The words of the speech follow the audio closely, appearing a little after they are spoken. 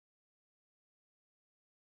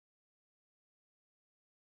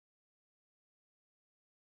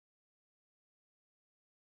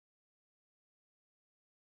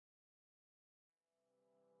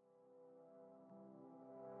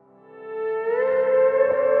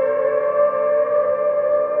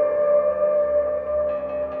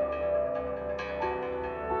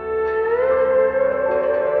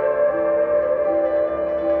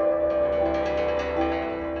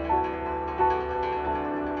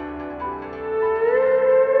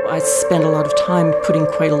I spend a lot of time putting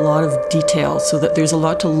quite a lot of detail so that there's a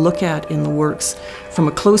lot to look at in the works from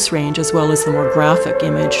a close range as well as the more graphic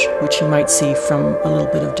image, which you might see from a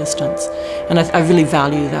little bit of distance. And I really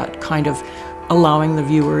value that kind of allowing the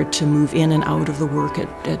viewer to move in and out of the work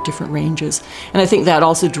at different ranges. And I think that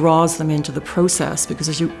also draws them into the process, because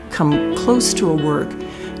as you come close to a work,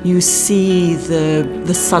 you see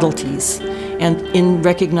the subtleties. And in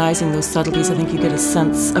recognizing those subtleties, I think you get a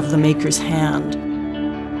sense of the maker's hand.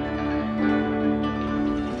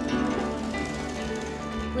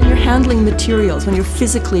 When you're handling materials, when you're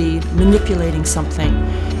physically manipulating something,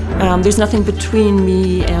 there's nothing between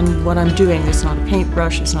me and what I'm doing. There's not a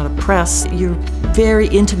paintbrush, there's not a press. You're very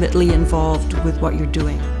intimately involved with what you're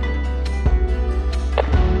doing.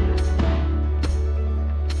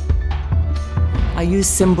 I use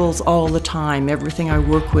symbols all the time. Everything I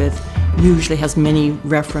work with usually has many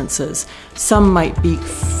references. Some might be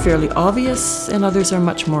fairly obvious and others are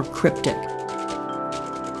much more cryptic.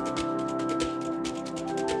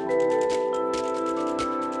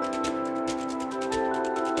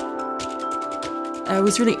 I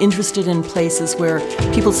was really interested in places where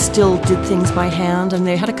people still did things by hand, and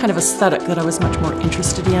they had a kind of aesthetic that I was much more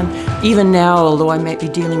interested in. Even now, although I might be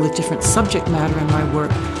dealing with different subject matter in my work,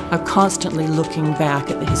 I'm constantly looking back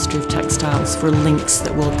at the history of textiles for links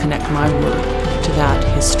that will connect my work to that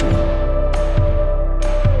history.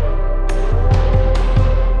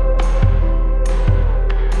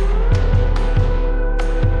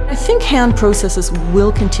 I think hand processes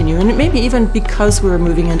will continue, and maybe even because we're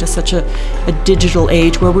moving into such a digital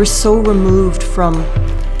age where we're so removed from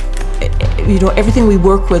everything we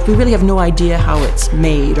work with. We really have no idea how it's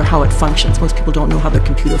made or how it functions. Most people don't know how the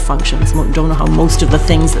computer functions, don't know how most of the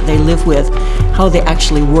things that they live with, how they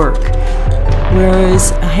actually work.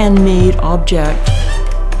 Whereas a handmade object,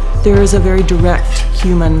 there is a very direct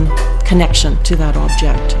human connection to that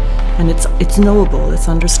object, and it's knowable, it's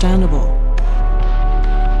understandable.